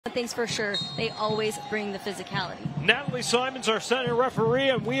things for sure, they always bring the physicality. Natalie Simons, our center referee,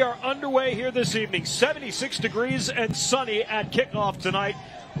 and we are underway here this evening. 76 degrees and sunny at kickoff tonight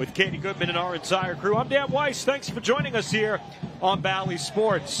with Katie Goodman and our entire crew. I'm Dan Weiss. Thanks for joining us here on Bally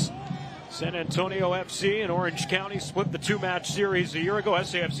Sports. San Antonio FC and Orange County split the two-match series a year ago.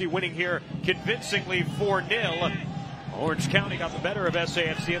 SAFC winning here convincingly 4-0. Orange County got the better of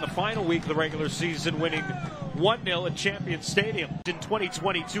SAFC in the final week of the regular season, winning 1-0 at Champion Stadium in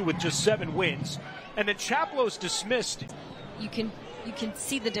 2022 with just 7 wins. And then Chapelow's dismissed. You can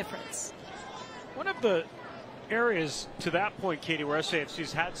see the difference. One of the areas to that point, Katie, where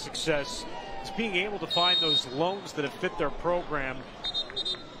SAFC's had success is being able to find those loans that have fit their program.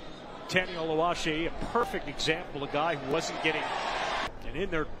 Tani Oluwaseyi, a perfect example, a guy who wasn't getting, and in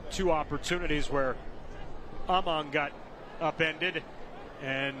their 2 opportunities where Amang got upended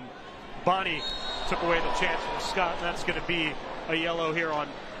and Bonnie took away the chance from Scott, and that's going to be a yellow here on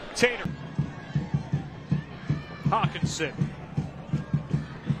Tater. Hawkinson.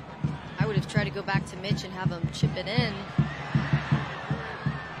 I would have tried to go back to Mitch and have him chip it in.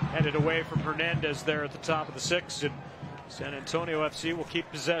 Headed away from Hernandez there at the top of the 6, and San Antonio FC will keep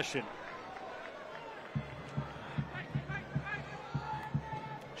possession.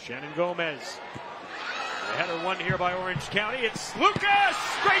 Shannon Gomez. The header won here by Orange County. It's Lucas!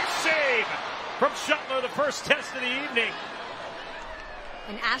 Great save from Shuttler, the first test of the evening.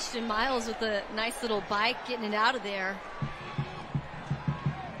 And Ashton Miles with a nice little bike getting it out of there.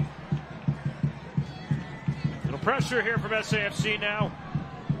 Little pressure here from SAFC now.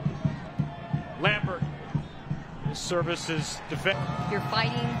 Lambert. His service is defense. You're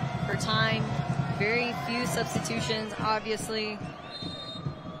fighting for time. Very few substitutions, obviously.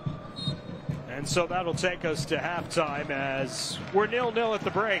 And so that'll take us to halftime as we're 0-0 at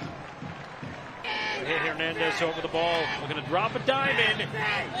the break. Hit Hernandez over the ball. We're going to drop a dime in.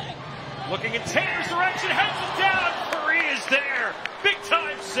 Looking in Taylor's direction, heads it down. Curry is there. Big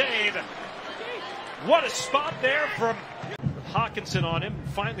time save. What a spot there from Hawkinson on him.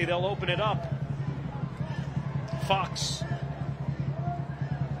 Finally, they'll open it up. Fox.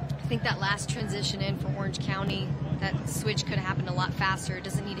 I think that last transition in for Orange County, that switch could have happened a lot faster. It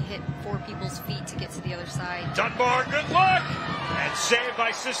doesn't need to hit 4 people's feet to get to the other side. Dunbar, good luck! And saved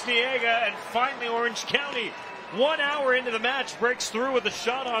by Cisniega, and finally Orange County, 1 hour into the match, breaks through with a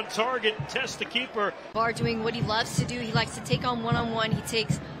shot on target, test the keeper. Barr doing what he loves to do. He likes to take on one-on-one. He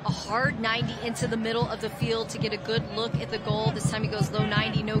takes a hard 90 into the middle of the field to get a good look at the goal. This time he goes low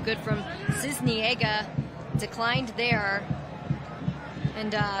 90, no good from Cisniega. Declined there.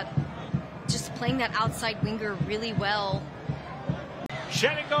 And just playing that outside winger really well.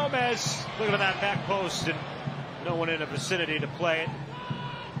 Shannon Gomez, looking at that back post, and no one in the vicinity to play it.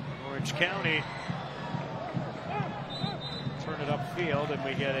 Orange County turn it upfield, and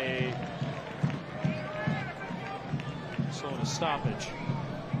we get a stoppage.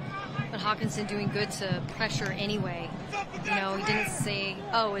 But Hawkinson doing good to pressure anyway. You know, he didn't say,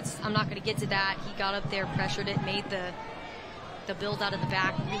 oh, I'm not going to get to that. He got up there, pressured it, made the build out of the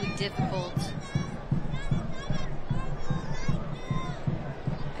back really difficult.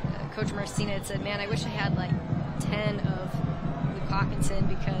 Coach Marcina had said, man, I wish I had like 10 of Luke Hawkinson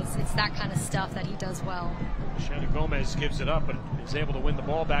because it's that kind of stuff that he does well. Shannon Gomez gives it up and is able to win the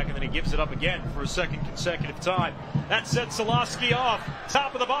ball back, and then he gives it up again for a second consecutive time. That sets Solosky off.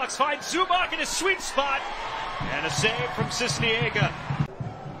 Top of the box, finds Zubak in his sweet spot. And a save from Cisniega.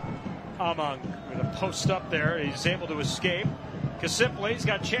 Amang with a post up there. He's able to escape. Kasiple's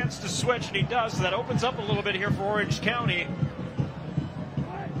got a chance to switch, and he does. So that opens up a little bit here for Orange County.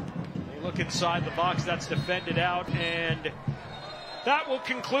 They look inside the box. That's defended out, and that will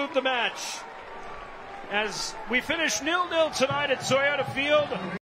conclude the match as we finish 0-0 tonight at Toyota Field.